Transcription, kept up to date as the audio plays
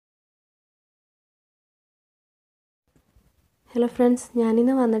Hello friends,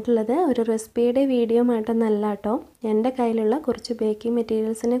 ഞാനിന്ന് വന്നിട്ടുള്ളത് ഒരു റെസിപ്പിയുടെ വീഡിയോ ആയിട്ടൊന്നല്ല ട്ടോ. എൻ്റെ കയ്യിലുള്ള കുറച്ച് ബേക്കിംഗ്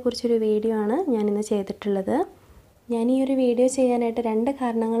മെറ്റീരിയൽസിനെ കുറിച്ചൊരു വീഡിയോ ആണ് ഞാനിന്ന് ചെയ്തിട്ടുള്ളത്. ഞാൻ ഈ ഒരു വീഡിയോ ചെയ്യാനായിട്ട് രണ്ട്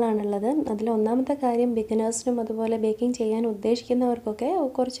കാരണങ്ങളാണുള്ളത്. അതിൽ ഒന്നാമത്തെ കാര്യം ബിഗിനേഴ്സിനും അതുപോലെ ബേക്കിംഗ് ചെയ്യാൻ ഉദ്ദേശിക്കുന്നവർക്കൊക്കെ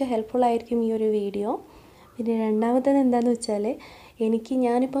കുറച്ച് ഹെൽപ്ഫുൾ ആയിരിക്കും ഈ ഒരു വീഡിയോ. പിന്നെ രണ്ടാമത്തേത് എന്താണെന്ന് വെച്ചാൽ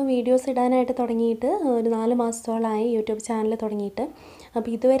ഞാനിപ്പോൾ വീഡിയോസ് ഇടാനായിട്ട് തുടങ്ങിയിട്ട് ഒരു 4 മാസത്തോളമായി യൂട്യൂബ് ചാനൽ തുടങ്ങിയിട്ട്. അപ്പോൾ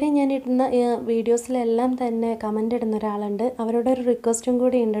ഇതുവരെ ഞാൻ ഇടുന്ന വീഡിയോസിലെല്ലാം തന്നെ കമൻ്റ് ഇടുന്ന ഒരാളുണ്ട്. അവരുടെ ഒരു റിക്വസ്റ്റും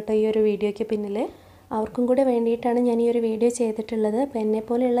കൂടി ഉണ്ട് കേട്ടോ ഈ ഒരു വീഡിയോയ്ക്ക് പിന്നിൽ. അവർക്കും കൂടി വേണ്ടിയിട്ടാണ് ഞാൻ ഈ ഒരു വീഡിയോ ചെയ്തിട്ടുള്ളത്. അപ്പോൾ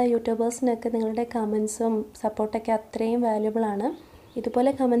എന്നെപ്പോലെയുള്ള യൂട്യൂബേഴ്സിനൊക്കെ നിങ്ങളുടെ കമൻസും സപ്പോർട്ടൊക്കെ അത്രയും വാല്യുബിൾ ആണ്.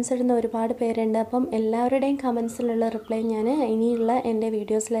 ഇതുപോലെ കമൻസ് ഇടുന്ന ഒരുപാട് പേരുണ്ട്. അപ്പം എല്ലാവരുടെയും കമൻസിലുള്ള റിപ്ലൈ ഞാൻ ഇനിയുള്ള എൻ്റെ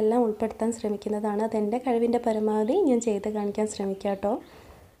വീഡിയോസിലെല്ലാം ഉൾപ്പെടുത്താൻ ശ്രമിക്കുന്നതാണ്. അതെൻ്റെ കഴിവിൻ്റെ പരമാവധി ഞാൻ ചെയ്ത് കാണിക്കാൻ ശ്രമിക്കാം കേട്ടോ.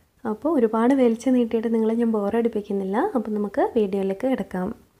 അപ്പോൾ ഒരുപാട് വലിച്ചു നീട്ടിയിട്ട് നിങ്ങളെ ഞാൻ ബോറടിപ്പിക്കുന്നില്ല. അപ്പോൾ നമുക്ക് വീഡിയോയിലേക്ക് കിടക്കാം.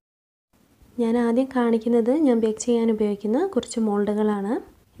 ഞാൻ ആദ്യം കാണിക്കുന്നത് ഞാൻ ബേക്ക് ചെയ്യാൻ ഉപയോഗിക്കുന്ന കുറച്ച് മോൾഡുകളാണ്.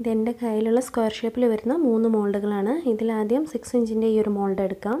 ഇതെൻ്റെ കയ്യിലുള്ള സ്ക്വയർ ഷേപ്പിൽ വരുന്ന 3 മോൾഡുകളാണ്. ഇതിലാദ്യം 6 ഇഞ്ചിൻ്റെ ഈ ഒരു മോൾഡ്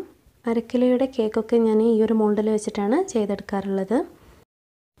എടുക്കാം. 1/2 കിലോയുടെ കേക്കൊക്കെ ഞാൻ ഈ ഒരു മോൾഡിൽ വെച്ചിട്ടാണ് ചെയ്തെടുക്കാറുള്ളത്.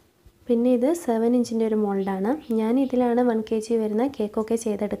 പിന്നെ ഇത് 7 ഇഞ്ചിൻ്റെ ഒരു മോൾഡാണ്. ഞാൻ ഇതിലാണ് 1 kg വരുന്ന കേക്കൊക്കെ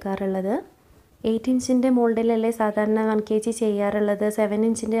ചെയ്തെടുക്കാറുള്ളത്. 8 ഇഞ്ചിൻ്റെ മോൾഡിലല്ലേ സാധാരണ 1 kg ചെയ്യാറുള്ളത്, 7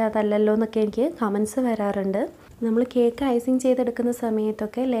 ഇഞ്ചിൻ്റെ അതല്ലല്ലോ എന്നൊക്കെ എനിക്ക് കമൻസ് വരാറുണ്ട്. നമ്മൾ കേക്ക് ഐസിങ് ചെയ്തെടുക്കുന്ന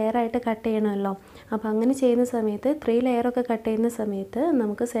സമയത്തൊക്കെ ലെയറായിട്ട് കട്ട് ചെയ്യണമല്ലോ. അപ്പോൾ അങ്ങനെ ചെയ്യുന്ന സമയത്ത് 3 ലെയറൊക്കെ കട്ട് ചെയ്യുന്ന സമയത്ത്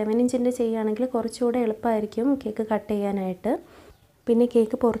നമുക്ക് 7 ഇഞ്ചിൻ്റെ ചെയ്യുകയാണെങ്കിൽ കുറച്ചുകൂടെ എളുപ്പമായിരിക്കും കേക്ക് കട്ട് ചെയ്യാനായിട്ട്. പിന്നെ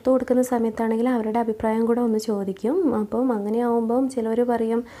കേക്ക് പുറത്ത് കൊടുക്കുന്ന സമയത്താണെങ്കിൽ അവരുടെ അഭിപ്രായം കൂടെ ഒന്ന് ചോദിക്കും. അപ്പം അങ്ങനെ ആകുമ്പം ചിലവർ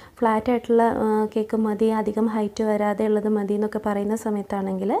പറയും ഫ്ലാറ്റായിട്ടുള്ള കേക്ക് മതി, അധികം ഹൈറ്റ് വരാതെ ഉള്ളത് മതി എന്നൊക്കെ പറയുന്ന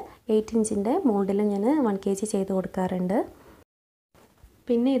സമയത്താണെങ്കിൽ 8 ഇഞ്ചിൻ്റെ മോൾഡിൽ ഞാൻ 1 kg ചെയ്ത് കൊടുക്കാറുണ്ട്.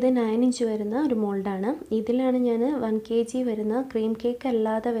 പിന്നെ ഇത് 9 ഇഞ്ച് വരുന്ന ഒരു മോൾഡാണ്. ഇതിലാണ് ഞാൻ 1 kg വരുന്ന ക്രീം കേക്ക്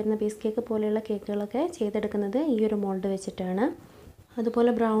അല്ലാതെ വരുന്ന പീസ് കേക്ക് പോലെയുള്ള കേക്കുകളൊക്കെ ചെയ്തെടുക്കുന്നത് ഈ ഒരു മോൾഡ് വെച്ചിട്ടാണ്.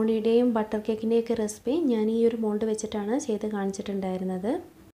 അതുപോലെ ബ്രൗണിയുടെയും ബട്ടർ കേക്കിൻ്റെയൊക്കെ റെസിപ്പി ഞാൻ ഈ ഒരു മോൾഡ് വെച്ചിട്ടാണ് ചെയ്ത് കാണിച്ചിട്ടുണ്ടായിരുന്നത്.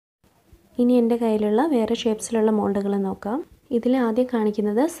 ഇനി എൻ്റെ കയ്യിലുള്ള വേറെ ഷേപ്സിലുള്ള മോൾഡുകൾ നോക്കാം. ഇതിൽ ആദ്യം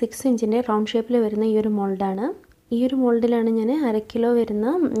കാണിക്കുന്നത് 6 ഇഞ്ചിൻ്റെ റൗണ്ട് ഷേപ്പിൽ വരുന്ന ഈ ഒരു മോൾഡാണ്. ഈ ഒരു മോൾഡിലാണ് ഞാൻ 1/2 കിലോ വരുന്ന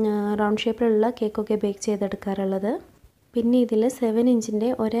റൗണ്ട് ഷേപ്പിലുള്ള കേക്കൊക്കെ ബേക്ക് ചെയ്തെടുക്കാറുള്ളത്. പിന്നെ ഇതിൽ 7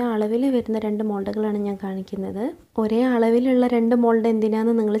 ഇഞ്ചിൻ്റെ ഒരേ അളവിൽ വരുന്ന 2 മോൾഡുകളാണ് ഞാൻ കാണിക്കുന്നത്. ഒരേ അളവിലുള്ള 2 മോൾഡ്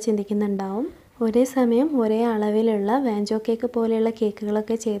എന്തിനാണെന്ന് നിങ്ങൾ ചിന്തിക്കുന്നുണ്ടാവും. ഒരേ സമയം ഒരേ അളവിലുള്ള വാഞ്ചോ കേക്ക് പോലെയുള്ള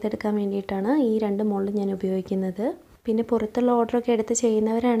കേക്കുകളൊക്കെ ചെയ്തെടുക്കാൻ വേണ്ടിയിട്ടാണ് ഈ 2 മോൾഡ് ഞാൻ ഉപയോഗിക്കുന്നത്. പിന്നെ പുറത്തുള്ള ഓർഡറൊക്കെ എടുത്ത്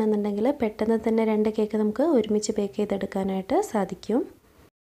ചെയ്യുന്നവരാണെന്നുണ്ടെങ്കിൽ പെട്ടെന്ന് തന്നെ 2 കേക്ക് നമുക്ക് ഒരുമിച്ച് ബേക്ക് ചെയ്തെടുക്കാനായിട്ട് സാധിക്കും.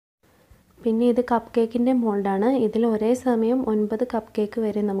 പിന്നെ ഇത് കപ്പ് കേക്കിൻ്റെ മോൾഡാണ്. ഇതിൽ ഒരേ സമയം 9 കപ്പ് കേക്ക്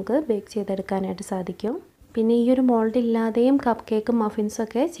വരെ നമുക്ക് ബേക്ക് ചെയ്തെടുക്കാനായിട്ട് സാധിക്കും. പിന്നെ ഈ ഒരു മോൾഡ് ഇല്ലാതെയും കപ്പ് കേക്കും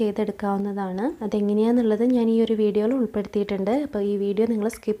മഫിൻസൊക്കെ ചെയ്തെടുക്കാവുന്നതാണ്. അതെങ്ങനെയാണെന്നുള്ളത് ഞാൻ ഈ ഒരു വീഡിയോയിൽ ഉൾപ്പെടുത്തിയിട്ടുണ്ട്. അപ്പോൾ ഈ വീഡിയോ നിങ്ങൾ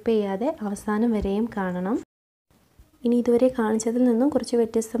സ്കിപ്പ് ചെയ്യാതെ അവസാനം വരെയും കാണണം. ഇനി ഇതുവരെ കാണിച്ചതിൽ നിന്നും കുറച്ച്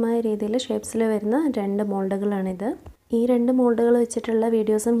വ്യത്യസ്തമായ രീതിയിൽ ഷേപ്സിൽ വരുന്ന 2 മോൾഡുകളാണിത്. ഈ 2 മോൾഡുകൾ വെച്ചിട്ടുള്ള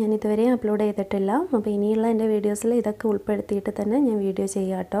വീഡിയോസും ഞാൻ ഇതുവരെ അപ്ലോഡ് ചെയ്തിട്ടില്ല. അപ്പോൾ ഇനിയുള്ള എൻ്റെ വീഡിയോസിൽ ഇതൊക്കെ ഉൾപ്പെടുത്തിയിട്ട് തന്നെ ഞാൻ വീഡിയോ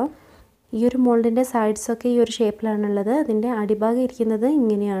ചെയ്യാം കേട്ടോ. ഈ ഒരു മോൾഡിൻ്റെ സൈഡ്സൊക്കെ ഈ ഒരു ഷേപ്പിലാണുള്ളത്. അതിൻ്റെ അടിഭാഗം ഇരിക്കുന്നത്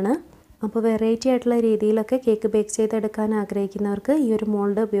ഇങ്ങനെയാണ്. അപ്പോൾ വെറൈറ്റി ആയിട്ടുള്ള രീതിയിലൊക്കെ കേക്ക് ബേക്ക് ചെയ്തെടുക്കാൻ ആഗ്രഹിക്കുന്നവർക്ക് ഈ ഒരു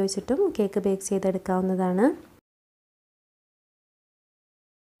മോൾഡ് ഉപയോഗിച്ചിട്ടും കേക്ക് ബേക്ക് ചെയ്തെടുക്കാവുന്നതാണ്.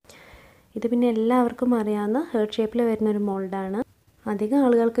 ഇത് പിന്നെ എല്ലാവർക്കും അറിയാവുന്ന ഹേർട്ട് ഷേപ്പിൽ വരുന്നൊരു മോൾഡാണ്. അധികം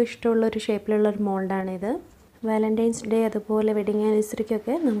ആളുകൾക്ക് ഇഷ്ടമുള്ള ഒരു ഷേപ്പിലുള്ളൊരു മോൾഡാണിത്. വാലൻറ്റൈൻസ് ഡേ അതുപോലെ വെഡിങ്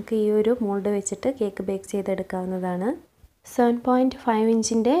ആനിവേഴ്സറിക്കൊക്കെ നമുക്ക് ഈ ഒരു മോൾഡ് വെച്ചിട്ട് കേക്ക് ബേക്ക് ചെയ്തെടുക്കാവുന്നതാണ്. 7.5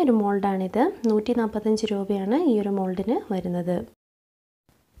 ഇഞ്ചിൻ്റെ ഒരു മോൾഡാണിത്. 145 രൂപയാണ് ഈ ഒരു മോൾഡിന് വരുന്നത്.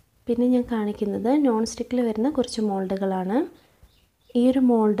 പിന്നെ ഞാൻ കാണിക്കുന്നത് നോൺ സ്റ്റിക്കിൽ വരുന്ന കുറച്ച് മോൾഡുകളാണ്. ഈ ഒരു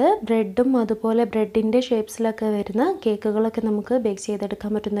മോൾഡ് ബ്രെഡും അതുപോലെ ബ്രെഡിൻ്റെ ഷേപ്സിലൊക്കെ വരുന്ന കേക്കുകളൊക്കെ നമുക്ക് ബേക്ക്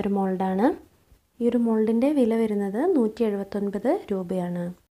ചെയ്തെടുക്കാൻ പറ്റുന്നൊരു മോൾഡാണ്. ഈ ഒരു മോൾഡിൻ്റെ വില വരുന്നത് 179 രൂപയാണ്.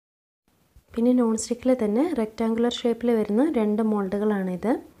 പിന്നെ നോൺ സ്റ്റിക്കിൽ തന്നെ റെക്റ്റാങ്കുലർ ഷേപ്പിൽ വരുന്ന 2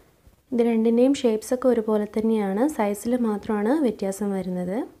 മോൾഡുകളാണിത്. ഇത് രണ്ടിൻ്റെയും ഷേപ്സൊക്കെ ഒരുപോലെ തന്നെയാണ്, സൈസിൽ മാത്രമാണ് വ്യത്യാസം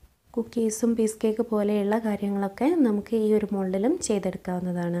വരുന്നത്. കുക്കീസും പീസ് കേക്ക് പോലെയുള്ള കാര്യങ്ങളൊക്കെ നമുക്ക് ഈ ഒരു മോൾഡിലും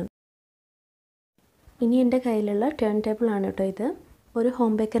ചെയ്തെടുക്കാവുന്നതാണ്. ഇനി എൻ്റെ കയ്യിലുള്ള ടേൺ ടേബിൾ ആണ് കേട്ടോ ഇത്. ഒരു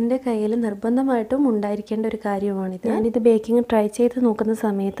ഹോം ബേക്കറിൻ്റെ കയ്യിൽ നിർബന്ധമായിട്ടും ഉണ്ടായിരിക്കേണ്ട ഒരു കാര്യമാണിത്. ഞാനിത് ബേക്കിംഗ് ട്രൈ ചെയ്ത് നോക്കുന്ന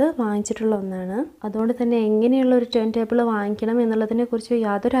സമയത്ത് വാങ്ങിച്ചിട്ടുള്ള ഒന്നാണ്. അതുകൊണ്ട് തന്നെ എങ്ങനെയുള്ള ഒരു ടേൺ ടേബിൾ വാങ്ങിക്കണം എന്നുള്ളതിനെക്കുറിച്ച്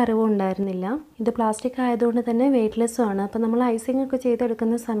യാതൊരു അറിവും ഉണ്ടായിരുന്നില്ല. ഇത് പ്ലാസ്റ്റിക് ആയതുകൊണ്ട് തന്നെ വെയ്റ്റ്ലെസ്സും ആണ്. അപ്പോൾ നമ്മൾ ഐസിംഗ് ഒക്കെ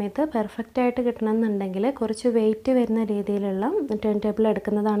ചെയ്തെടുക്കുന്ന സമയത്ത് പെർഫെക്റ്റ് ആയിട്ട് കിട്ടണമെന്നുണ്ടെങ്കിൽ കുറച്ച് വെയിറ്റ് വരുന്ന രീതിയിലുള്ള ടേൺ ടേബിൾ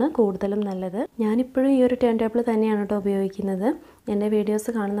എടുക്കുന്നതാണ് കൂടുതലും നല്ലത്. ഞാനിപ്പോഴും ഈ ഒരു ടേൺ ടേബിൾ തന്നെയാണ് കേട്ടോ ഉപയോഗിക്കുന്നത്. എൻ്റെ വീഡിയോസ്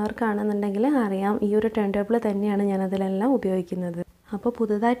കാണുന്നവർക്കാണെന്നുണ്ടെങ്കിൽ അറിയാം, ഈ ഒരു ടേൺ ടേബിൾ തന്നെയാണ് ഞാനതിലെല്ലാം ഉപയോഗിക്കുന്നത്. അപ്പോൾ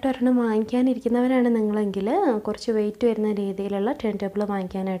പുതുതായിട്ട് ഒരെണ്ണം വാങ്ങിക്കാനിരിക്കുന്നവരാണ് നിങ്ങളെങ്കിൽ കുറച്ച് വെയിറ്റ് വരുന്ന രീതിയിലുള്ള ടേൺ ടേബിൾ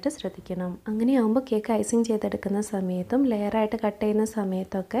വാങ്ങിക്കാനായിട്ട് ശ്രദ്ധിക്കണം. അങ്ങനെയാകുമ്പോൾ കേക്ക് ഐസിങ് ചെയ്തെടുക്കുന്ന സമയത്തും ലെയറായിട്ട് കട്ട് ചെയ്യുന്ന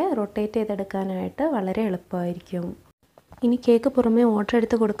സമയത്തൊക്കെ റൊട്ടേറ്റ് ചെയ്തെടുക്കാനായിട്ട് വളരെ എളുപ്പമായിരിക്കും. ഇനി കേക്ക് പുറമേ ഓർഡർ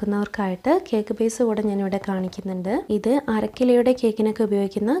എടുത്ത് കൊടുക്കുന്നവർക്കായിട്ട് കേക്ക് ബേസ് കൂടെ ഞാനിവിടെ കാണിക്കുന്നുണ്ട്. ഇത് 1/2 കിലോയുടെ കേക്കിനൊക്കെ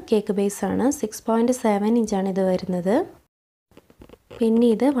ഉപയോഗിക്കുന്ന കേക്ക് ബേസാണ്. 6.7 ഇഞ്ചാണ് ഇത് വരുന്നത്. പിന്നെ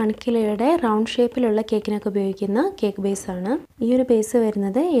ഇത് 1 കിലോയുടെ റൗണ്ട് ഷേപ്പിലുള്ള കേക്കിനൊക്കെ ഉപയോഗിക്കുന്ന കേക്ക് ബേസാണ്. ഈ ഒരു ബേസ്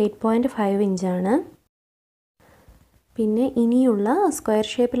വരുന്നത് 8.5 ഇഞ്ചാണ്. പിന്നെ ഇനിയുള്ള സ്ക്വയർ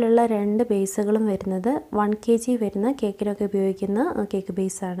ഷേപ്പിലുള്ള 2 ബേസുകളും വരുന്നത് 1 kg വരുന്ന കേക്കിനൊക്കെ ഉപയോഗിക്കുന്ന കേക്ക്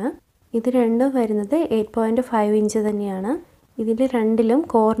ബേസാണ്. ഇത് രണ്ടും വരുന്നത് 8.5 ഇഞ്ച് തന്നെയാണ്. ഇതിൻ്റെ രണ്ടിലും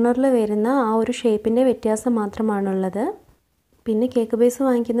കോർണറിൽ വരുന്ന ആ ഒരു ഷേപ്പിൻ്റെ വ്യത്യാസം മാത്രമാണുള്ളത്. പിന്നെ കേക്ക് ബേസ്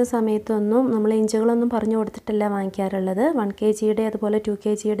വാങ്ങിക്കുന്ന സമയത്തൊന്നും നമ്മൾ ഇഞ്ചുകളൊന്നും പറഞ്ഞു കൊടുത്തിട്ടല്ല വാങ്ങിക്കാറുള്ളത്. 1 kgയുടെ അതുപോലെ 2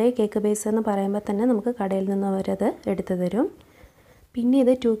 kgയുടെ കേക്ക് ബേസ് എന്ന് പറയുമ്പോൾ തന്നെ നമുക്ക് കടയിൽ നിന്ന് അവരത് എടുത്തു തരും. പിന്നെ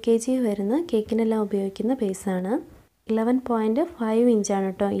ഇത് 2 kg വരുന്ന കേക്കിനെല്ലാം ഉപയോഗിക്കുന്ന ബേസാണ്. 11.5 ഇഞ്ചാണ്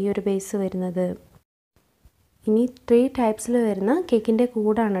കേട്ടോ ഈ ഒരു ബേസ് വരുന്നത്. ഇനി 3 ടൈപ്സിൽ വരുന്ന കേക്കിൻ്റെ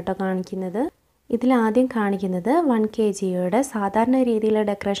കൂടാണ് കേട്ടോ കാണിക്കുന്നത്. ഇതിലാദ്യം കാണിക്കുന്നത് 1 kgയുടെ സാധാരണ രീതിയിലുള്ള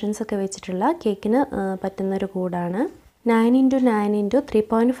ഡെക്കറേഷൻസ് ഒക്കെ വെച്ചിട്ടുള്ള കേക്കിന് പറ്റുന്നൊരു കൂടാണ്.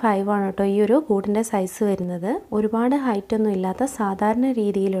 9x9x3.5 ആണ് കേട്ടോ ഈ ഒരു കൂടിൻ്റെ സൈസ് വരുന്നത്. ഒരുപാട് ഹൈറ്റൊന്നും ഇല്ലാത്ത സാധാരണ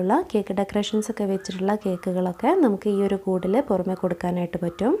രീതിയിലുള്ള കേക്ക് ഡെക്കറേഷൻസ് ഒക്കെ വെച്ചിട്ടുള്ള കേക്കുകളൊക്കെ നമുക്ക് ഈ ഒരു കൂടിൽ പുറമെ കൊടുക്കാനായിട്ട്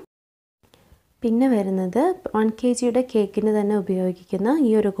പറ്റും. പിന്നെ വരുന്നത് 1 kgയുടെ കേക്കിന് തന്നെ ഉപയോഗിക്കുന്ന ഈ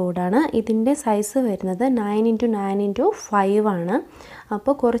ഒരു കൂടാണ്. ഇതിൻ്റെ സൈസ് വരുന്നത് 9x9x5 ആണ്.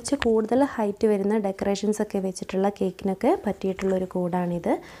 അപ്പോൾ കുറച്ച് കൂടുതൽ ഹൈറ്റ് വരുന്ന ഡെക്കറേഷൻസ് ഒക്കെ വെച്ചിട്ടുള്ള കേക്കിനൊക്കെ പറ്റിയിട്ടുള്ളൊരു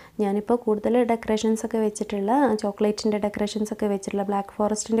കൂടാണിത്. ഞാനിപ്പോൾ കൂടുതൽ ഡെക്കറേഷൻസ് ഒക്കെ വെച്ചിട്ടുള്ള ചോക്ലേറ്റിൻ്റെ ഡെക്കറേഷൻസ് ഒക്കെ വെച്ചിട്ടുള്ള ബ്ലാക്ക്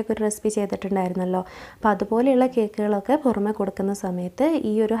ഫോറസ്റ്റിൻ്റെ ഒക്കെ ഒരു റെസിപ്പി ചെയ്തിട്ടുണ്ടായിരുന്നല്ലോ. അപ്പോൾ അതുപോലെയുള്ള കേക്കുകളൊക്കെ പുറമെ കൊടുക്കുന്ന സമയത്ത്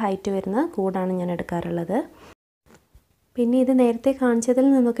ഈ ഒരു ഹൈറ്റ് വരുന്ന കൂടാണ് ഞാൻ എടുക്കാറുള്ളത്. പിന്നെ ഇത് നേരത്തെ കാണിച്ചതിൽ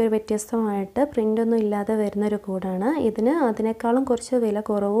നിന്നൊക്കെ ഒരു വ്യത്യസ്തമായിട്ട് പ്രിൻ്റൊന്നും ഇല്ലാതെ വരുന്നൊരു കൂടാണ്. ഇതിന് അതിനേക്കാളും കുറച്ച് വില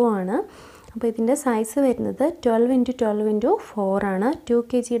കുറവുമാണ്. അപ്പോൾ ഇതിൻ്റെ സൈസ് വരുന്നത് 12x12x4 ആണ്. 2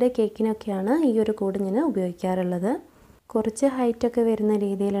 kgയുടെ കേക്കിനൊക്കെയാണ് ഈ ഒരു കൂട് ഞാൻ ഉപയോഗിക്കാറുള്ളത്. കുറച്ച് ഹൈറ്റൊക്കെ വരുന്ന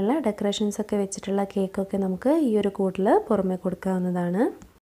രീതിയിലുള്ള ഡെക്കറേഷൻസ് ഒക്കെ വെച്ചിട്ടുള്ള കേക്കൊക്കെ നമുക്ക് ഈ ഒരു കൂടിൽ പുറമെ കൊടുക്കാവുന്നതാണ്.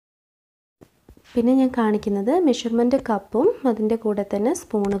 പിന്നെ ഞാൻ കാണിക്കുന്നത് മെഷർമെൻറ്റ് കപ്പും അതിൻ്റെ കൂടെ തന്നെ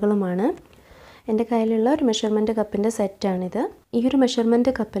സ്പൂണുകളുമാണ്. എൻ്റെ കയ്യിലുള്ള ഒരു മെഷർമെൻറ്റ് കപ്പിൻ്റെ സെറ്റാണിത്. ഈ ഒരു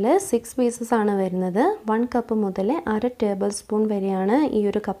മെഷർമെൻറ്റ് കപ്പിൽ 6 പീസസ് ആണ് വരുന്നത്. 1 കപ്പ് മുതൽ 1/2 ടേബിൾ സ്പൂൺ വരെയാണ് ഈ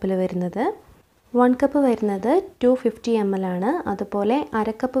ഒരു കപ്പിൽ വരുന്നത്. 1 കപ്പ് വരുന്നത് 250 ml ആണ്. അതുപോലെ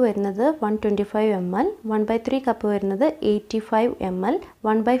 1/2 കപ്പ് വരുന്നത് 125 ml, 1/3 കപ്പ് വരുന്നത് 85 ml,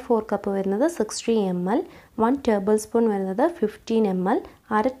 1/4 കപ്പ് വരുന്നത് 60 ml, 1 ടേബിൾ സ്പൂൺ വരുന്നത് 15 ml,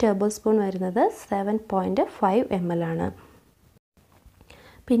 1/2 ടേബിൾ സ്പൂൺ വരുന്നത് 7.5 ml ആണ്.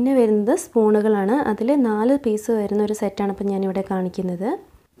 പിന്നെ വരുന്നത് സ്പൂണുകളാണ്. അതിൽ 4 പീസ് വരുന്ന ഒരു സെറ്റാണ് ഇപ്പോൾ ഞാനിവിടെ കാണിക്കുന്നത്.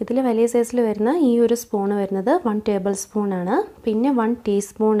 ഇതിൽ വലിയ സൈസിൽ വരുന്ന ഈ ഒരു സ്പൂണ് വരുന്നത് 1 ടേബിൾ സ്പൂൺ ആണ്. പിന്നെ 1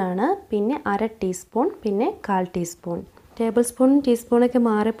 ടീസ്പൂൺ ആണ്. പിന്നെ 1/2 ടീസ്പൂൺ, പിന്നെ 1/4 ടീസ്പൂൺ. ടേബിൾ സ്പൂണും ടീസ്പൂണൊക്കെ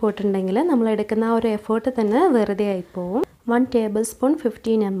മാറിപ്പോയിട്ടുണ്ടെങ്കിൽ നമ്മൾ എടുക്കുന്ന ആ ഒരു എഫേർട്ട് തന്നെ വെറുതെ ആയിപ്പോവും. 1 table spoon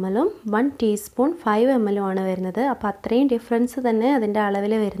 15 ml, 1 teaspoon 5 ml ആണ് വരുന്നത്. അപ്പോൾ അത്രയും ഡിഫറൻസ് തന്നെ അതിൻ്റെ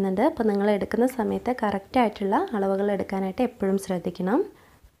അളവിൽ വരുന്നുണ്ട്. അപ്പോൾ നിങ്ങൾ എടുക്കുന്ന സമയത്ത് കറക്റ്റായിട്ടുള്ള അളവുകൾ എടുക്കാനായിട്ട് എപ്പോഴും ശ്രദ്ധിക്കണം.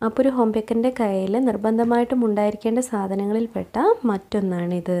 അപ്പോൾ ഒരു ഹോം ബേക്കറിൻ്റെ കയ്യിൽ നിർബന്ധമായിട്ടും ഉണ്ടായിരിക്കേണ്ട സാധനങ്ങളിൽപ്പെട്ട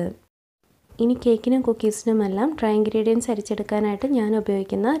മറ്റൊന്നാണിത്. ഇനി കേക്കിനും കുക്കീസിനുമെല്ലാം ഡ്രൈ ഇൻഗ്രീഡിയൻസ് അരിച്ചെടുക്കാനായിട്ട് ഞാൻ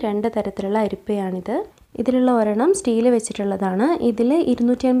ഉപയോഗിക്കുന്ന 2 തരത്തിലുള്ള അരിപ്പയാണിത്. ഇതിലുള്ള ഒരെണ്ണം സ്റ്റീൽ വെച്ചിട്ടുള്ളതാണ്. ഇതിൽ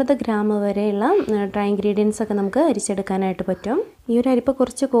 250 ഗ്രാം വരെയുള്ള ഡ്രൈ ഇൻഗ്രീഡിയൻസ് ഒക്കെ നമുക്ക് അരിച്ചെടുക്കാനായിട്ട് പറ്റും. ഈ ഒരു അരിപ്പ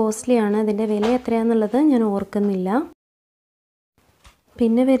കുറച്ച് കോസ്റ്റ്ലിയാണ്. ഇതിൻ്റെ വില എത്രയാണെന്നുള്ളത് ഞാൻ ഓർക്കുന്നില്ല.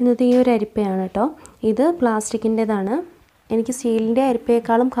 പിന്നെ വരുന്നത് ഈ ഒരു അരിപ്പയാണ് കേട്ടോ. ഇത് പ്ലാസ്റ്റിക്കിൻ്റെതാണ്. എനിക്ക് സ്റ്റീലിൻ്റെ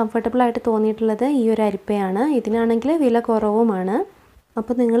അരിപ്പയേക്കാളും കംഫർട്ടബിളായിട്ട് തോന്നിയിട്ടുള്ളത് ഈ ഒരു അരിപ്പയാണ്. ഇതിനാണെങ്കിൽ വില കുറവുമാണ്.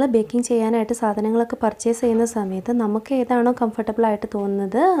 അപ്പോൾ നിങ്ങൾ ബേക്കിംഗ് ചെയ്യാനായിട്ട് സാധനങ്ങളൊക്കെ പർച്ചേസ് ചെയ്യുന്ന സമയത്ത് നമുക്ക് ഏതാണോ കംഫർട്ടബിളായിട്ട്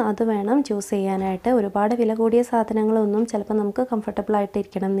തോന്നുന്നത് അത് വേണം ചൂസ് ചെയ്യാനായിട്ട്. ഒരുപാട് വില കൂടിയ സാധനങ്ങളൊന്നും ചിലപ്പോൾ നമുക്ക് കംഫർട്ടബിളായിട്ട്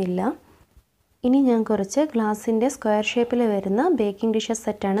ഇരിക്കണം എന്നില്ല. ഇനി ഞാൻ കുറച്ച് ഗ്ലാസിൻ്റെ സ്ക്വയർ ഷേപ്പിൽ വരുന്ന ബേക്കിംഗ് ഡിഷസ്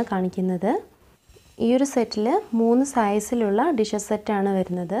സെറ്റാണ് കാണിക്കുന്നത്. ഈ ഒരു സെറ്റിൽ 3 സൈസിലുള്ള ഡിഷസ് സെറ്റാണ്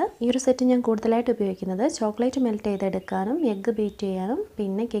വരുന്നത്. ഈ ഒരു സെറ്റ് ഞാൻ കൂടുതലായിട്ട് ഉപയോഗിക്കുന്നത് ചോക്ലേറ്റ് മെൽറ്റ് ചെയ്തെടുക്കാനും എഗ്ഗ് ബീറ്റ് ചെയ്യാനും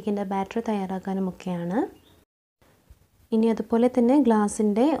പിന്നെ കേക്കിൻ്റെ ബാറ്റർ തയ്യാറാക്കാനും ഒക്കെയാണ്. ഇനി അതുപോലെ തന്നെ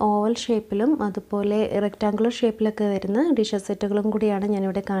ഗ്ലാസിൻ്റെ ഓവൽ ഷേപ്പിലും അതുപോലെ റെക്റ്റാങ്കുലർ ഷേപ്പിലൊക്കെ വരുന്ന ഡിഷസ് സെറ്റുകളും കൂടിയാണ്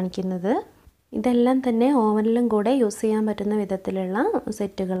ഞാനിവിടെ കാണിക്കുന്നത്. ഇതെല്ലാം തന്നെ ഓവനിലും കൂടെ യൂസ് ചെയ്യാൻ പറ്റുന്ന വിധത്തിലുള്ള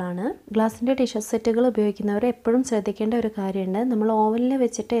സെറ്റുകളാണ്. ഗ്ലാസിൻ്റെ ഡിഷസ് സെറ്റുകൾ ഉപയോഗിക്കുന്നവർ എപ്പോഴും ശ്രദ്ധിക്കേണ്ട ഒരു കാര്യമുണ്ട്. നമ്മൾ ഓവനിൽ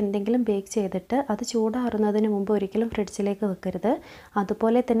വെച്ചിട്ട് എന്തെങ്കിലും ബേക്ക് ചെയ്തിട്ട് അത് ചൂടാറുന്നതിന് മുമ്പ് ഒരിക്കലും ഫ്രിഡ്ജിലേക്ക് വെക്കരുത്.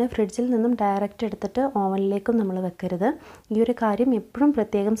 അതുപോലെ തന്നെ ഫ്രിഡ്ജിൽ നിന്നും ഡയറക്റ്റ് എടുത്തിട്ട് ഓവനിലേക്കും നമ്മൾ വെക്കരുത്. ഈ ഒരു കാര്യം എപ്പോഴും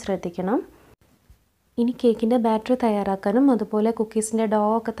പ്രത്യേകം ശ്രദ്ധിക്കണം. ഇനി കേക്കിൻ്റെ ബാറ്റർ തയ്യാറാക്കാനും അതുപോലെ കുക്കീസിൻ്റെ ഡോ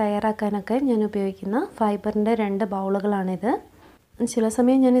ഒക്കെ തയ്യാറാക്കാനൊക്കെ ഞാൻ ഉപയോഗിക്കുന്ന ഫൈബറിൻ്റെ 2 ബൗളുകളാണിത്. ചില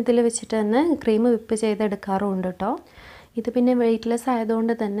സമയം ഞാൻ ഇതിൽ വെച്ചിട്ട് തന്നെ ക്രീം വിപ്പ് ചെയ്തെടുക്കാറുമുണ്ട് കേട്ടോ. ഇത് പിന്നെ വെയ്റ്റ്ലെസ്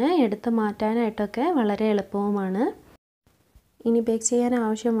ആയതുകൊണ്ട് തന്നെ എടുത്ത് മാറ്റാനായിട്ടൊക്കെ വളരെ എളുപ്പവുമാണ്. ഇനി ബേക്ക് ചെയ്യാൻ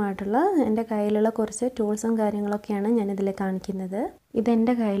ആവശ്യമായിട്ടുള്ള എൻ്റെ കയ്യിലുള്ള കുറച്ച് ടൂൾസും കാര്യങ്ങളൊക്കെയാണ് ഞാനിതിൽ കാണിക്കുന്നത്.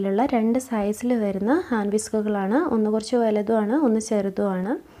 ഇതെൻ്റെ കയ്യിലുള്ള 2 സൈസിൽ വരുന്ന ഹാൻഡ് വിസ്കുകളാണ്. ഒന്ന് കുറച്ച് വലുതുമാണ്, ഒന്ന്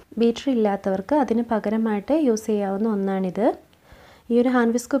ചെറുതുമാണ്. ബീറ്റർ ഇല്ലാത്തവർക്ക് അതിന് പകരമായിട്ട് യൂസ് ചെയ്യാവുന്ന ഒന്നാണിത്. ഈ ഒരു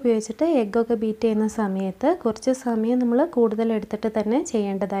ഹാൻഡ് വിസ്ക് ഉപയോഗിച്ചിട്ട് എഗ്ഗൊക്കെ ബീറ്റ് ചെയ്യുന്ന സമയത്ത് കുറച്ച് സമയം നമ്മൾ കൂടുതൽ എടുത്തിട്ട് തന്നെ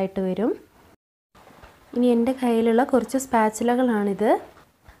ചെയ്യേണ്ടതായിട്ട് വരും. ഇനി എൻ്റെ കയ്യിലുള്ള കുറച്ച് സ്പാച്ചുലകളാണിത്.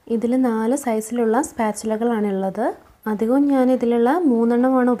 ഇതിൽ 4 സൈസിലുള്ള സ്പാച്ചുലകളാണുള്ളത്. അധികവും ഞാൻ ഇതിലുള്ള 3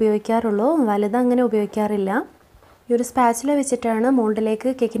 എണ്ണമാണ് ഉപയോഗിക്കാറുള്ളൂ, വലുത് അങ്ങനെ ഉപയോഗിക്കാറില്ല. ഈ ഒരു സ്പാച്ചുല വെച്ചിട്ടാണ് മോൾഡിലേക്ക്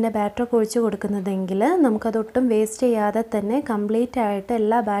കേക്കിൻ്റെ ബാറ്ററൊക്കെ ഒഴിച്ച് കൊടുക്കുന്നതെങ്കിൽ നമുക്കതൊട്ടും വേസ്റ്റ് ചെയ്യാതെ തന്നെ കംപ്ലീറ്റ് ആയിട്ട്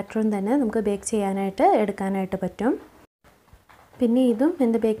എല്ലാ ബാറ്ററും തന്നെ നമുക്ക് ബേക്ക് ചെയ്യാനായിട്ട് എടുക്കാനായിട്ട് പറ്റും. പിന്നെ ഇതും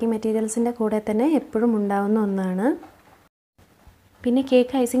എൻ്റെ ബേക്കിംഗ് മെറ്റീരിയൽസിൻ്റെ കൂടെ തന്നെ എപ്പോഴും ഉണ്ടാവുന്ന ഒന്നാണ്. പിന്നെ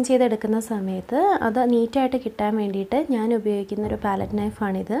കേക്ക് ഐസിങ് ചെയ്തെടുക്കുന്ന സമയത്ത് അത് നീറ്റായിട്ട് കിട്ടാൻ വേണ്ടിയിട്ട് ഞാൻ ഉപയോഗിക്കുന്ന ഒരു പാലറ്റ്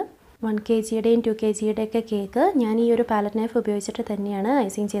നൈഫാണിത്. 1 kgയുടെയും 2 kgയുടെയൊക്കെ കേക്ക് ഞാൻ ഈ ഒരു പാലറ്റ് നൈഫ് ഉപയോഗിച്ചിട്ട് തന്നെയാണ്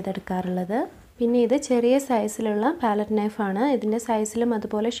ഐസിങ് ചെയ്തെടുക്കാറുള്ളത്. പിന്നെ ഇത് ചെറിയ സൈസിലുള്ള പാലറ്റ് നൈഫാണ്. ഇതിൻ്റെ സൈസിലും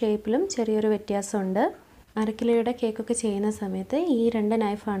അതുപോലെ ഷേപ്പിലും ചെറിയൊരു വ്യത്യാസമുണ്ട്. 1/2 കിലോയുടെ കേക്കൊക്കെ ചെയ്യുന്ന സമയത്ത് ഈ 2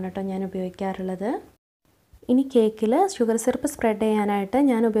 നൈഫാണ് കേട്ടോ ഞാൻ ഉപയോഗിക്കാറുള്ളത്. ഇനി കേക്കിൽ ഷുഗർ സിറപ്പ് സ്പ്രെഡ് ചെയ്യാനായിട്ട്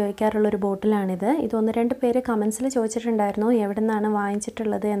ഞാൻ ഉപയോഗിക്കാറുള്ളൊരു ബോട്ടിലാണിത്. ഇത് 1-2 പേര് കമൻസിൽ ചോദിച്ചിട്ടുണ്ടായിരുന്നു എവിടെ നിന്നാണ്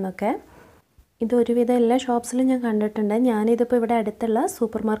വാങ്ങിച്ചിട്ടുള്ളത് എന്നൊക്കെ. ഇത് ഒരുവിധം എല്ലാ ഷോപ്സിലും ഞാൻ കണ്ടിട്ടുണ്ട്. ഞാനിതിപ്പോൾ ഇവിടെ അടുത്തുള്ള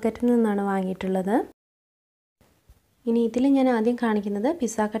സൂപ്പർ മാർക്കറ്റിൽ നിന്നാണ് വാങ്ങിയിട്ടുള്ളത്. ഇനി ഇതിൽ ഞാൻ ആദ്യം കാണിക്കുന്നത്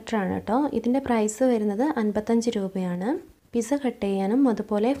പിസ്സ കട്ടറാണ് കേട്ടോ. ഇതിൻ്റെ പ്രൈസ് വരുന്നത് 55 രൂപയാണ്. പിസ്സ കട്ട് ചെയ്യാനും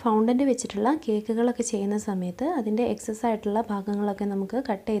അതുപോലെ ഫൗണ്ടൻ്റ് വെച്ചിട്ടുള്ള കേക്കുകളൊക്കെ ചെയ്യുന്ന സമയത്ത് അതിൻ്റെ എക്സസ് ആയിട്ടുള്ള ഭാഗങ്ങളൊക്കെ നമുക്ക്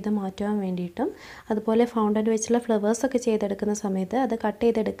കട്ട് ചെയ്ത് മാറ്റുവാൻ വേണ്ടിയിട്ടും അതുപോലെ ഫൗണ്ടൻ്റ് വെച്ചുള്ള ഫ്ലവേഴ്സൊക്കെ ചെയ്തെടുക്കുന്ന സമയത്ത് അത് കട്ട്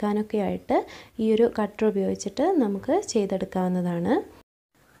ചെയ്തെടുക്കാനൊക്കെ ആയിട്ട് ഈ ഒരു കട്ടർ ഉപയോഗിച്ചിട്ട് നമുക്ക് ചെയ്തെടുക്കാവുന്നതാണ്.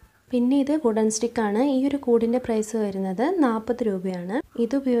 പിന്നെ ഇത് വുഡൻ സ്റ്റിക്കാണ്. ഈ ഒരു കൂടിൻ്റെ പ്രൈസ് വരുന്നത് 40 രൂപയാണ്.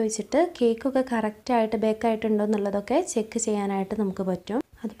 ഇത് ഉപയോഗിച്ചിട്ട് കേക്കൊക്കെ കറക്റ്റായിട്ട് ബേക്കായിട്ടുണ്ടോ എന്നുള്ളതൊക്കെ ചെക്ക് ചെയ്യാനായിട്ട് നമുക്ക് പറ്റും.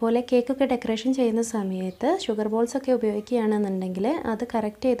 അതുപോലെ കേക്കൊക്കെ ഡെക്കറേഷൻ ചെയ്യുന്ന സമയത്ത് ഷുഗർ ബോൾസൊക്കെ ഉപയോഗിക്കുകയാണെന്നുണ്ടെങ്കിൽ അത്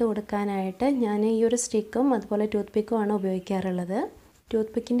കറക്റ്റ് ചെയ്ത് കൊടുക്കാനായിട്ട് ഞാൻ ഈ ഒരു സ്റ്റിക്കും അതുപോലെ ടൂത്ത് പിക്കുമാണ് ഉപയോഗിക്കാറുള്ളത്.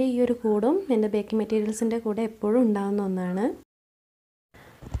 ടൂത്ത് പിക്കിൻ്റെ ഈ ഒരു കൂടും എൻ്റെ ബേക്കിംഗ് മെറ്റീരിയൽസിൻ്റെ കൂടെ എപ്പോഴും ഉണ്ടാകുന്ന ഒന്നാണ്.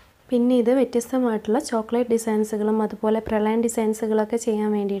 പിന്നെ ഇത് വ്യത്യസ്തമായിട്ടുള്ള ചോക്ലേറ്റ് ഡിസൈൻസുകളും അതുപോലെ പ്രളയൻ ഡിസൈൻസുകളൊക്കെ ചെയ്യാൻ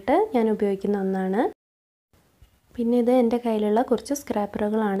വേണ്ടിയിട്ട് ഞാൻ ഉപയോഗിക്കുന്ന ഒന്നാണ്. പിന്നെ ഇത് എൻ്റെ കയ്യിലുള്ള കുറച്ച്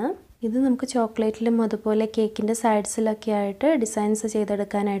സ്ക്രാപ്പറുകളാണ്. ഇത് നമുക്ക് ചോക്ലേറ്റിലും അതുപോലെ കേക്കിൻ്റെ സൈഡ്സിലൊക്കെ ആയിട്ട് ഡിസൈൻസ്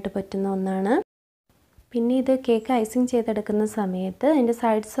ചെയ്തെടുക്കാനായിട്ട് പറ്റുന്ന ഒന്നാണ്. പിന്നെ ഇത് കേക്ക് ഐസിങ് ചെയ്തെടുക്കുന്ന സമയത്ത് അതിൻ്റെ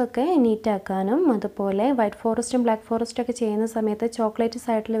സൈഡ്സൊക്കെ നീറ്റാക്കാനും അതുപോലെ വൈറ്റ് ഫോറസ്റ്റും ബ്ലാക്ക് ഫോറസ്റ്റൊക്കെ ചെയ്യുന്ന സമയത്ത് ചോക്ലേറ്റ്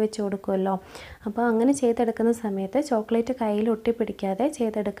സൈഡിൽ വെച്ച് കൊടുക്കുമല്ലോ. അപ്പോൾ അങ്ങനെ ചെയ്തെടുക്കുന്ന സമയത്ത് ചോക്ലേറ്റ് കയ്യിൽ ഒട്ടിപ്പിടിക്കാതെ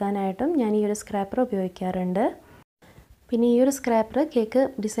ചെയ്തെടുക്കാനായിട്ടും ഞാൻ ഈ ഒരു സ്ക്രാപ്പർ ഉപയോഗിക്കാറുണ്ട്. പിന്നെ ഈ ഒരു സ്ക്രാപ്പർ കേക്ക്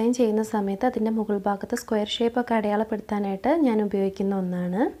ഡിസൈൻ ചെയ്യുന്ന സമയത്ത് അതിൻ്റെ മുകൾ ഭാഗത്ത് സ്ക്വയർ ഷേപ്പൊക്കെ അടയാളപ്പെടുത്താനായിട്ട് ഞാൻ ഉപയോഗിക്കുന്ന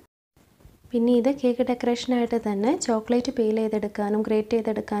ഒന്നാണ്. പിന്നെ ഇത് കേക്ക് ഡെക്കറേഷനായിട്ട് തന്നെ ചോക്ലേറ്റ് പീൽ ചെയ്തെടുക്കാനും ഗ്രേറ്റ്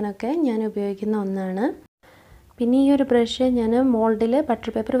ചെയ്തെടുക്കാനൊക്കെ ഞാൻ ഉപയോഗിക്കുന്ന ഒന്നാണ്. പിന്നെ ഈ ഒരു ബ്രഷ് ഞാൻ മോൾഡിൽ ബട്ടർ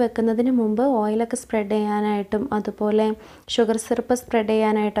പേപ്പർ വെക്കുന്നതിന് മുമ്പ് ഓയിലൊക്കെ സ്പ്രെഡ് ചെയ്യാനായിട്ടും അതുപോലെ ഷുഗർ സിറപ്പ് സ്പ്രെഡ്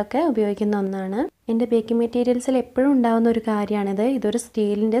ചെയ്യാനായിട്ടൊക്കെ ഉപയോഗിക്കുന്ന ഒന്നാണ്. എൻ്റെ ബേക്കിംഗ് മെറ്റീരിയൽസിൽ എപ്പോഴും ഉണ്ടാകുന്ന ഒരു കാര്യമാണിത്. ഇതൊരു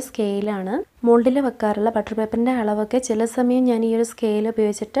സ്റ്റീലിൻ്റെ സ്കെയിലാണ്. മോൾഡിൽ വെക്കാറുള്ള ബട്ടർ പേപ്പറിൻ്റെ അളവൊക്കെ ചില സമയം ഞാൻ ഈ ഒരു സ്കെയിൽ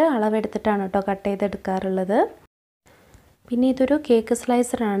ഉപയോഗിച്ചിട്ട് അളവെടുത്തിട്ടാണ് കേട്ടോ കട്ട് ചെയ്തെടുക്കാറുള്ളത്. പിന്നെ ഇതൊരു കേക്ക്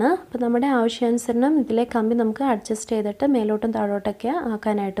സ്ലൈസറാണ്. അപ്പോൾ നമ്മുടെ ആവശ്യാനുസരണം ഇതിലെ കമ്പി നമുക്ക് അഡ്ജസ്റ്റ് ചെയ്തിട്ട് മേലോട്ടും താഴോട്ടൊക്കെ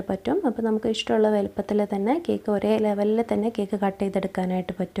ആക്കാനായിട്ട് പറ്റും. അപ്പോൾ നമുക്ക് ഇഷ്ടമുള്ള വലുപ്പത്തിൽ തന്നെ കേക്ക് ഒരേ ലെവലിൽ തന്നെ കേക്ക് കട്ട്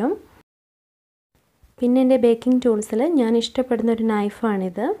ചെയ്തെടുക്കാനായിട്ട് പറ്റും. പിന്നെ എൻ്റെ ബേക്കിംഗ് ടൂൾസിൽ ഞാൻ ഇഷ്ടപ്പെടുന്ന ഒരു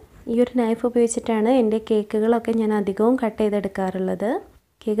നൈഫാണിത്. ഈ ഒരു നൈഫ് ഉപയോഗിച്ചിട്ടാണ് എൻ്റെ കേക്കുകളൊക്കെ ഞാൻ അധികവും കട്ട് ചെയ്തെടുക്കാറുള്ളത്.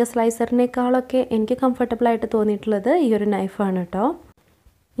 കേക്ക് സ്ലൈസറിനേക്കാളൊക്കെ എനിക്ക് കംഫർട്ടബിളായിട്ട് തോന്നിയിട്ടുള്ളത് ഈ ഒരു നൈഫാണ് കേട്ടോ.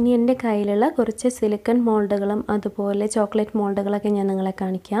 ഇനി എൻ്റെ കയ്യിലുള്ള കുറച്ച് സിലിക്കൺ മോൾഡുകളും അതുപോലെ ചോക്ലേറ്റ് മോൾഡുകളൊക്കെ ഞാൻ നിങ്ങളെ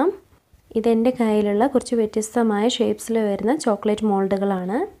കാണിക്കാം. ഇതെൻ്റെ കയ്യിലുള്ള കുറച്ച് വ്യത്യസ്തമായ ഷേപ്സിൽ വരുന്ന ചോക്ലേറ്റ്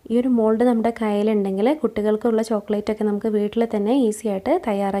മോൾഡുകളാണ്. ഈ ഒരു മോൾഡ് നമ്മുടെ കയ്യിലുണ്ടെങ്കിൽ കുട്ടികൾക്കുള്ള ചോക്ലേറ്റൊക്കെ നമുക്ക് വീട്ടിൽ തന്നെ ഈസി ആയിട്ട്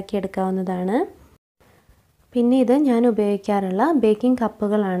തയ്യാറാക്കി എടുക്കാവുന്നതാണ്. പിന്നെ ഇത് ഞാൻ ഉപയോഗിക്കാറുള്ള ബേക്കിംഗ്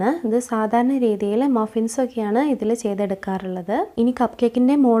കപ്പുകളാണ്. ഇത് സാധാരണ രീതിയിൽ മഫിൻസൊക്കെയാണ് ഇതിൽ ചെയ്തെടുക്കാറുള്ളത്. ഇനി കപ്പ്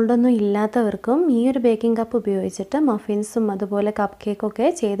കേക്കിൻ്റെ മോൾഡൊന്നും ഇല്ലാത്തവർക്കും ഈ ഒരു ബേക്കിംഗ് കപ്പ് ഉപയോഗിച്ചിട്ട് മഫിൻസും അതുപോലെ കപ്പ് കേക്കൊക്കെ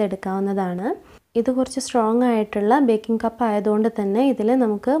ചെയ്തെടുക്കാവുന്നതാണ്. ഇത് കുറച്ച് സ്ട്രോങ് ആയിട്ടുള്ള ബേക്കിംഗ് കപ്പ് ആയതുകൊണ്ട് തന്നെ ഇതിൽ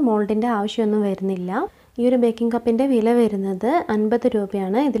നമുക്ക് മോൾഡിൻ്റെ ആവശ്യമൊന്നും വരുന്നില്ല. ഈ ഒരു ബേക്കിംഗ് കപ്പിൻ്റെ വില വരുന്നത് 50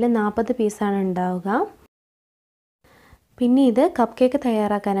 രൂപയാണ്. ഇതിൽ 40 പീസാണ് ഉണ്ടാവുക. പിന്നെ ഇത് കപ്പ് കേക്ക്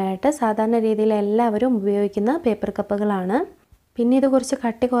തയ്യാറാക്കാനായിട്ട് സാധാരണ രീതിയിൽ എല്ലാവരും ഉപയോഗിക്കുന്ന പേപ്പർ കപ്പുകളാണ്. പിന്നെ ഇത് കുറച്ച്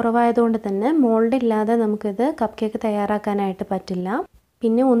കട്ടി കുറവായതുകൊണ്ട് തന്നെ മോൾഡ് ഇല്ലാതെ നമുക്കിത് കപ്പ് കേക്ക് തയ്യാറാക്കാനായിട്ട് പറ്റില്ല.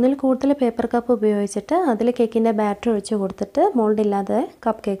 പിന്നെ ഒന്നിൽ കൂടുതൽ പേപ്പർ കപ്പ് ഉപയോഗിച്ചിട്ട് അതിൽ കേക്കിൻ്റെ ബാറ്റർ ഒഴിച്ച് കൊടുത്തിട്ട് മോൾഡ് ഇല്ലാതെ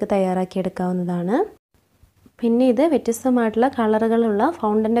കപ്പ് കേക്ക് തയ്യാറാക്കി എടുക്കാവുന്നതാണ്. പിന്നെ ഇത് വ്യത്യസ്തമായിട്ടുള്ള കളറുകളുള്ള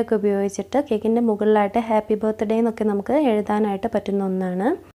ഫൗണ്ടൻ്റ് ഒക്കെ ഉപയോഗിച്ചിട്ട് കേക്കിൻ്റെ മുകളിലായിട്ട് ഹാപ്പി ബർത്ത്ഡേ എന്നൊക്കെ നമുക്ക് എഴുതാനായിട്ട് പറ്റുന്ന ഒന്നാണ്.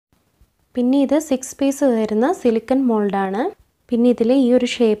 പിന്നെ ഇത് 6 പീസ് വരുന്ന സിലിക്കൺ മോൾഡാണ്. പിന്നെ ഇതിൽ ഈ ഒരു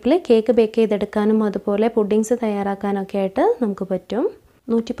ഷേപ്പിൽ കേക്ക് ബേക്ക് ചെയ്തെടുക്കാനും അതുപോലെ പുഡിങ്സ് തയ്യാറാക്കാനൊക്കെ ആയിട്ട് നമുക്ക് പറ്റും.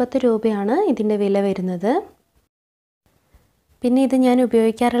 110 രൂപയാണ് ഇതിൻ്റെ വില വരുന്നത്. പിന്നെ ഇത് ഞാൻ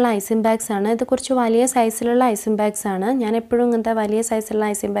ഉപയോഗിക്കാറുള്ള ഐസിംഗ് ബാഗ്സ് ആണ്. ഇത് കുറച്ച് വലിയ സൈസിലുള്ള ഐസിംഗ് ബാഗ്സ് ആണ്. ഞാൻ എപ്പോഴും ഇങ്ങനത്തെ വലിയ സൈസിലുള്ള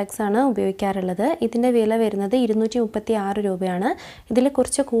ഐസിംഗ് ബാഗ്സ് ആണ് ഉപയോഗിക്കാറുള്ളത്. ഇതിൻ്റെ വില വരുന്നത് 236 രൂപയാണ്. ഇതിൽ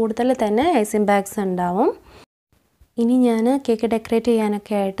കുറച്ച് കൂടുതൽ തന്നെ ഐസിംഗ് ബാഗ്സ് ഉണ്ടാവും. ഇനി ഞാൻ കേക്ക് ഡെക്കറേറ്റ്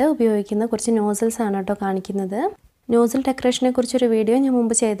ചെയ്യാനൊക്കെ ആയിട്ട് ഉപയോഗിക്കുന്ന കുറച്ച് നോസിൽസ് ആണ് കേട്ടോ കാണിക്കുന്നത്. നോസിൽ ഡെക്കറേഷനെ കുറിച്ചൊരു വീഡിയോ ഞാൻ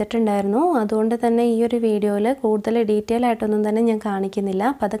മുമ്പ് ചെയ്തിട്ടുണ്ടായിരുന്നു. അതുകൊണ്ട് തന്നെ ഈ ഒരു വീഡിയോയിൽ കൂടുതൽ ഡീറ്റെയിൽ ആയിട്ടൊന്നും തന്നെ ഞാൻ കാണിക്കുന്നില്ല.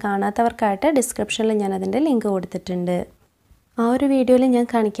 അപ്പോൾ അത് കാണാത്തവർക്കായിട്ട് ഡിസ്ക്രിപ്ഷനിൽ ഞാൻ അതിൻ്റെ ലിങ്ക് കൊടുത്തിട്ടുണ്ട്. ആ ഒരു വീഡിയോയിൽ ഞാൻ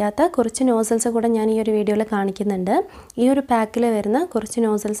കാണിക്കാത്ത കുറച്ച് നോസിൽസ് കൂടെ ഞാൻ ഈ ഒരു വീഡിയോയിൽ കാണിക്കുന്നുണ്ട്. ഈ ഒരു പാക്കിൽ വരുന്ന കുറച്ച്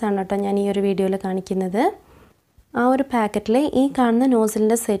നോസിൽസ് ആണ് കേട്ടോ ഞാൻ ഈ ഒരു വീഡിയോയിൽ കാണിക്കുന്നത്. ആ ഒരു പാക്കറ്റിൽ ഈ കാണുന്ന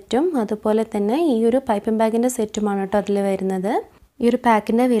നോസിലിൻ്റെ സെറ്റും അതുപോലെ തന്നെ ഈ ഒരു പൈപ്പിംഗ് ബാഗിൻ്റെ സെറ്റുമാണ് കേട്ടോ അതിൽ വരുന്നത്. ഈ ഒരു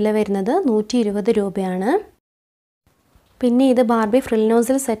പാക്കിൻ്റെ വില വരുന്നത് 120 രൂപയാണ്. പിന്നെ ഇത് ബാർബി ഫ്രിൽ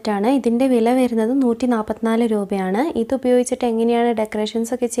നോസിൽ സെറ്റാണ്. ഇതിൻ്റെ വില വരുന്നത് 144 രൂപയാണ്. ഇത് ഉപയോഗിച്ചിട്ട് എങ്ങനെയാണ്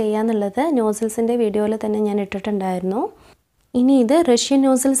ഡെക്കറേഷൻസ് ഒക്കെ ചെയ്യാന്നുള്ളത് നോസിൽസിൻ്റെ വീഡിയോയിൽ തന്നെ ഞാൻ ഇട്ടിട്ടുണ്ടായിരുന്നു. ഇനി ഇത് റഷ്യൻ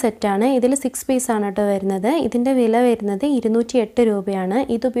നോസിൽ സെറ്റാണ്. ഇതിൽ 6 പീസാണ് കേട്ടോ വരുന്നത്. ഇതിൻ്റെ വില വരുന്നത് 208 രൂപയാണ്.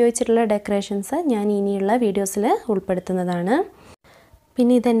 ഇതുപയോഗിച്ചിട്ടുള്ള ഡെക്കറേഷൻസ് ഞാൻ ഇനിയുള്ള വീഡിയോസിൽ ഉൾപ്പെടുത്തുന്നതാണ്.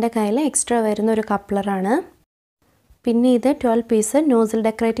 പിന്നെ ഇതെൻ്റെ കയ്യിൽ എക്സ്ട്രാ വരുന്ന ഒരു കപ്ലറാണ്. പിന്നെ ഇത് 12 പീസ് നോസിൽ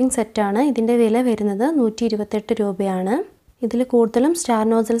ഡെക്കറേറ്റിംഗ് സെറ്റാണ്. ഇതിൻ്റെ വില വരുന്നത് 128 രൂപയാണ്. ഇതിൽ കൂടുതലും സ്റ്റാർ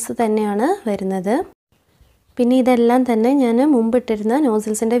നോസിൽസ് തന്നെയാണ് വരുന്നത്. പിന്നെ ഇതെല്ലാം തന്നെ ഞാൻ മുമ്പിട്ടിരുന്ന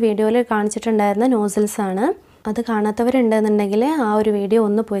നോസിൽസിൻ്റെ വീഡിയോയിൽ കാണിച്ചിട്ടുണ്ടായിരുന്ന നോസിൽസാണ്. അത് കാണാത്തവരുണ്ടെന്നുണ്ടെങ്കിൽ ആ ഒരു വീഡിയോ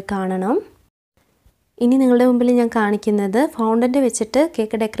ഒന്ന് പോയി കാണണം. ഇനി നിങ്ങളുടെ മുമ്പിൽ ഞാൻ കാണിക്കുന്നത് ഫൗണ്ടൻ്റ് വെച്ചിട്ട്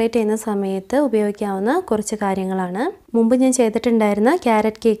കേക്ക് ഡെക്കറേറ്റ് ചെയ്യുന്ന സമയത്ത് ഉപയോഗിക്കാവുന്ന കുറച്ച് കാര്യങ്ങളാണ്. മുമ്പ് ഞാൻ ചെയ്തിട്ടുണ്ടായിരുന്ന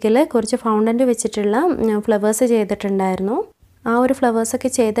ക്യാരറ്റ് കേക്കിൽ കുറച്ച് ഫൗണ്ടൻ്റ് വെച്ചിട്ടുള്ള ഫ്ലവേഴ്സ് ചെയ്തിട്ടുണ്ടായിരുന്നു. ആ ഒരു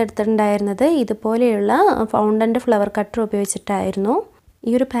ഫ്ലവേഴ്സൊക്കെ ചെയ്തെടുത്തിട്ടുണ്ടായിരുന്നത് ഇതുപോലെയുള്ള ഫൗണ്ടൻ്റ് ഫ്ലവർ കട്ടർ ഉപയോഗിച്ചിട്ടായിരുന്നു.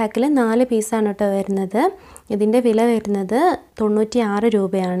 ഈ ഒരു പാക്കിൽ 4 പീസാണ് കേട്ടോ വരുന്നത്. ഇതിൻ്റെ വില വരുന്നത് 96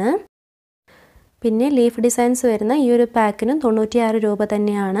 രൂപയാണ്. പിന്നെ ലീഫ് ഡിസൈൻസ് വരുന്ന ഈ ഒരു പാക്കിനും 96 രൂപ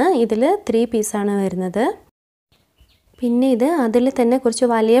തന്നെയാണ്. ഇതിൽ 3 പീസാണ് വരുന്നത്. പിന്നെ ഇത് അതിൽ തന്നെ കുറച്ച്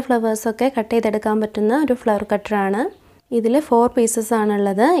വലിയ ഫ്ലവേഴ്സൊക്കെ കട്ട് ചെയ്തെടുക്കാൻ പറ്റുന്ന ഒരു ഫ്ലവർ കട്ടറാണ്. ഇതിൽ 4 പീസസ്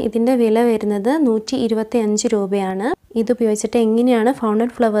ആണുള്ളത്. ഇതിൻ്റെ വില വരുന്നത് 125 രൂപയാണ്. ഇതുപയോഗിച്ചിട്ട് എങ്ങനെയാണ് ഫൗണ്ടൻ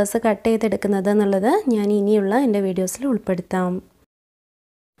ഫ്ലവേഴ്സ് കട്ട് ചെയ്തെടുക്കുന്നത് എന്നുള്ളത് ഞാൻ ഇനിയുള്ള എൻ്റെ വീഡിയോസിൽ ഉൾപ്പെടുത്താം.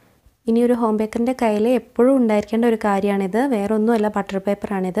 ഇനി ഒരു ഹോം ബേക്കറിൻ്റെ കയ്യിൽ എപ്പോഴും ഉണ്ടായിരിക്കേണ്ട ഒരു കാര്യമാണിത്. വേറെ ഒന്നുമല്ല, ബട്ടർ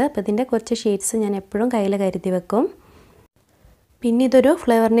പേപ്പറാണിത്. അപ്പോൾ ഇതിൻ്റെ കുറച്ച് ഷീറ്റ്സ് ഞാൻ എപ്പോഴും കയ്യിൽ കരുതി വെക്കും. പിന്നെ ഇതൊരു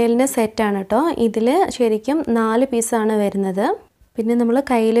ഫ്ലവർ നെയിലിൻ്റെ സെറ്റാണ് കേട്ടോ. ഇതിൽ ശരിക്കും 4 പീസാണ് വരുന്നത്. പിന്നെ നമ്മൾ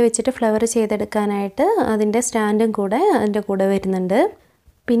കയ്യിൽ വെച്ചിട്ട് ഫ്ലവർ ചെയ്തെടുക്കാനായിട്ട് അതിൻ്റെ സ്റ്റാൻഡും കൂടെ അതിൻ്റെ കൂടെ വരുന്നുണ്ട്.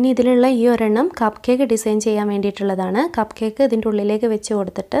 പിന്നെ ഇതിലുള്ള ഈ ഒരെണ്ണം കപ്പ് കേക്ക് ഡിസൈൻ ചെയ്യാൻ വേണ്ടിയിട്ടുള്ളതാണ്. കപ്പ് കേക്ക് ഇതിൻ്റെ ഉള്ളിലേക്ക് വെച്ച്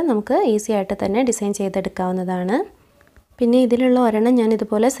കൊടുത്തിട്ട് നമുക്ക് ഈസി ആയിട്ട് തന്നെ ഡിസൈൻ ചെയ്തെടുക്കാവുന്നതാണ്. പിന്നെ ഇതിലുള്ള ഒരെണ്ണം ഞാൻ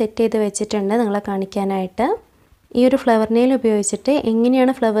ഇതുപോലെ സെറ്റ് ചെയ്ത് വെച്ചിട്ടുണ്ട് നിങ്ങളെ കാണിക്കാനായിട്ട്. ഈ ഒരു ഫ്ലവർ നെയിൽ ഉപയോഗിച്ചിട്ട്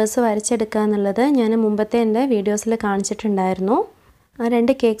എങ്ങനെയാണ് ഫ്ലവേഴ്സ് വരച്ചെടുക്കുക എന്നുള്ളത് ഞാൻ മുമ്പത്തെ എൻ്റെ വീഡിയോസിൽ കാണിച്ചിട്ടുണ്ടായിരുന്നു. ആ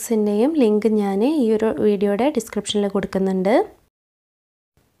 2 കേക്ക്സിൻ്റെയും ലിങ്ക് ഞാൻ ഈ ഒരു വീഡിയോയുടെ ഡിസ്ക്രിപ്ഷനിൽ കൊടുക്കുന്നുണ്ട്.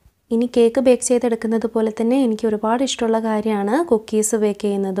 ഇനി കേക്ക് ബേക്ക് ചെയ്തെടുക്കുന്നത് പോലെ തന്നെ എനിക്ക് ഒരുപാട് ഇഷ്ടമുള്ള കാര്യമാണ് കുക്കീസ് ബേക്ക്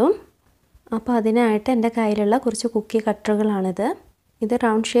ചെയ്യുന്നതും. അപ്പോൾ അതിനായിട്ട് എൻ്റെ കയ്യിലുള്ള കുറച്ച് കുക്കി കട്ടറുകളാണിത്. ഇത്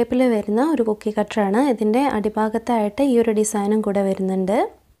റൗണ്ട് ഷേപ്പിൽ വരുന്ന ഒരു കുക്കി കട്ടറാണ്. ഇതിൻ്റെ അടിഭാഗത്തായിട്ട് ഈ ഒരു ഡിസൈനും കൂടെ വരുന്നുണ്ട്.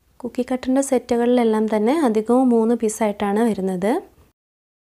 കുക്കി കട്ടറിൻ്റെ സെറ്റുകളിലെല്ലാം തന്നെ അധികവും 3 പീസായിട്ടാണ് വരുന്നത്.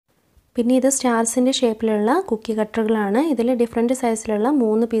 പിന്നെ ഇത് സ്റ്റാർസിൻ്റെ ഷേപ്പിലുള്ള കുക്കി കട്ടറുകളാണ്. ഇതിൽ ഡിഫറെൻറ്റ് സൈസിലുള്ള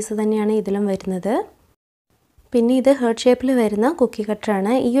 3 പീസ് തന്നെയാണ് ഇതിലും വരുന്നത്. പിന്നെ ഇത് ഹേർട്ട് ഷേപ്പിൽ വരുന്ന കുക്കി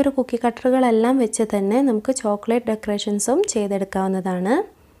കട്ടറാണ്. ഈ ഒരു കുക്കി കട്ടറുകളെല്ലാം വെച്ച് തന്നെ നമുക്ക് ചോക്ലേറ്റ് ഡെക്കറേഷൻസും ചെയ്തെടുക്കാവുന്നതാണ്.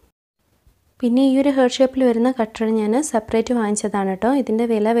 പിന്നെ ഈ ഒരു ഹേർട്ട് ഷേപ്പിൽ വരുന്ന കട്ടർ ഞാൻ സെപ്പറേറ്റ് വാങ്ങിച്ചതാണ് കേട്ടോ. ഇതിൻ്റെ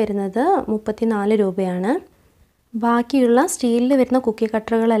വില വരുന്നത് 34 രൂപയാണ്. ബാക്കിയുള്ള സ്റ്റീലിൽ വരുന്ന കുക്കി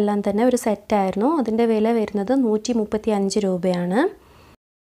കട്ടറുകളെല്ലാം തന്നെ ഒരു സെറ്റായിരുന്നു. അതിൻ്റെ വില വരുന്നത് 135 രൂപയാണ്.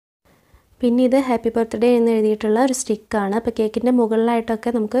 പിന്നെ ഇത് ഹാപ്പി ബർത്ത്ഡേ എന്ന് എഴുതിയിട്ടുള്ള ഒരു സ്റ്റിക്കാണ്. അപ്പോൾ കേക്കിൻ്റെ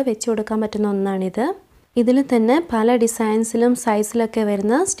മുകളിലായിട്ടൊക്കെ നമുക്ക് വെച്ച് കൊടുക്കാൻ പറ്റുന്ന ഒന്നാണിത്. ഇതിൽ തന്നെ പല ഡിസൈൻസിലും സൈസിലൊക്കെ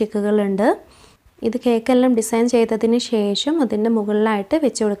വരുന്ന സ്റ്റിക്കുകളുണ്ട്. ഇത് കേക്കെല്ലാം ഡിസൈൻ ചെയ്തതിന് ശേഷം അതിൻ്റെ മുകളിലായിട്ട്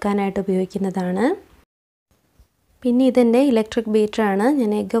വെച്ച് കൊടുക്കാനായിട്ട് ഉപയോഗിക്കുന്നതാണ്. പിന്നെ ഇതെൻ്റെ ഇലക്ട്രിക് ബീറ്ററാണ്.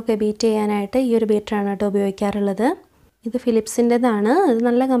 ഞാൻ എഗ്ഗൊക്കെ ബീറ്റ് ചെയ്യാനായിട്ട് ഈ ഒരു ബീറ്ററാണ് കേട്ടോ ഉപയോഗിക്കാറുള്ളത്. ഇത് ഫിലിപ്സിൻ്റെതാണ്. ഇത്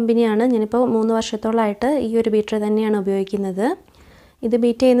നല്ല കമ്പനിയാണ്. ഞാനിപ്പോൾ 3 വർഷത്തോളമായിട്ട് ഈ ഒരു ബീറ്റർ തന്നെയാണ് ഉപയോഗിക്കുന്നത്. ഇത്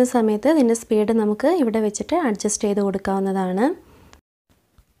ബീറ്റ് ചെയ്യുന്ന സമയത്ത് ഇതിൻ്റെ സ്പീഡ് നമുക്ക് ഇവിടെ വെച്ചിട്ട് അഡ്ജസ്റ്റ് ചെയ്ത് കൊടുക്കാവുന്നതാണ്.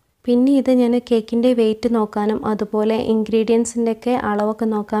 പിന്നെ ഇത് ഞാൻ കേക്കിൻ്റെ വെയിറ്റ് നോക്കാനും അതുപോലെ ഇൻഗ്രീഡിയൻസിൻ്റെയൊക്കെ അളവൊക്കെ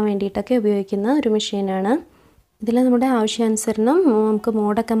നോക്കാൻ വേണ്ടിയിട്ടൊക്കെ ഉപയോഗിക്കുന്ന ഒരു മെഷീനാണ്. ഇതിൽ നമ്മുടെ ആവശ്യാനുസരണം നമുക്ക്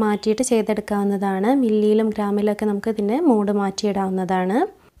മോഡൊക്കെ മാറ്റിയിട്ട് ചെയ്തെടുക്കാവുന്നതാണ്. മില്ലിയിലും ഗ്രാമിലൊക്കെ നമുക്ക് ഇതിൻ്റെ മോഡ് മാറ്റിയിടാവുന്നതാണ്.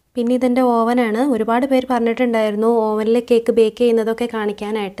 പിന്നെ ഇതെൻ്റെ ഓവനാണ്. ഒരുപാട് പേര് പറഞ്ഞിട്ടുണ്ടായിരുന്നു ഓവനിൽ കേക്ക് ബേക്ക് ചെയ്യുന്നതൊക്കെ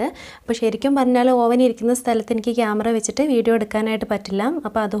കാണിക്കാനായിട്ട്. അപ്പോൾ ശരിക്കും പറഞ്ഞാൽ ഓവൻ ഇരിക്കുന്ന സ്ഥലത്ത് എനിക്ക് ക്യാമറ വെച്ചിട്ട് വീഡിയോ എടുക്കാനായിട്ട് പറ്റില്ല.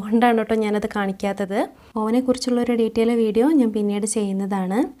 അപ്പോൾ അതുകൊണ്ടാണ് കേട്ടോ ഞാനത് കാണിക്കാത്തത്. ഓവനെക്കുറിച്ചുള്ളൊരു ഡീറ്റെയിൽ വീഡിയോ ഞാൻ പിന്നീട്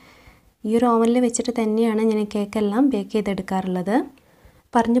ചെയ്യുന്നതാണ്. ഈ ഒരു ഓവനിൽ വെച്ചിട്ട് തന്നെയാണ് ഞാൻ കേക്കെല്ലാം ബേക്ക് ചെയ്തെടുക്കാറുള്ളത്.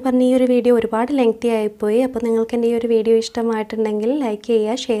 പറഞ്ഞ് ഈ ഒരു വീഡിയോ ഒരുപാട് ലെങ്തി ആയിപ്പോയി. അപ്പോൾ നിങ്ങൾക്ക് എൻ്റെ ഈ ഒരു വീഡിയോ ഇഷ്ടമായിട്ടുണ്ടെങ്കിൽ ലൈക്ക്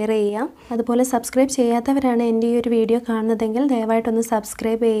ചെയ്യുക, ഷെയർ ചെയ്യുക. അതുപോലെ സബ്സ്ക്രൈബ് ചെയ്യാത്തവരാണ് എൻ്റെ ഈ ഒരു വീഡിയോ കാണുന്നതെങ്കിൽ ദയവായിട്ടൊന്ന്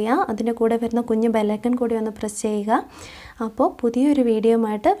സബ്സ്ക്രൈബ് ചെയ്യുക. അതിൻ്റെ കൂടെ വരുന്ന കുഞ്ഞ് ബെല്ലൈക്കൺ കൂടി ഒന്ന് പ്രസ് ചെയ്യുക. അപ്പോൾ പുതിയൊരു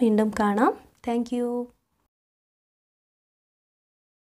വീഡിയോയുമായിട്ട് വീണ്ടും കാണാം. താങ്ക്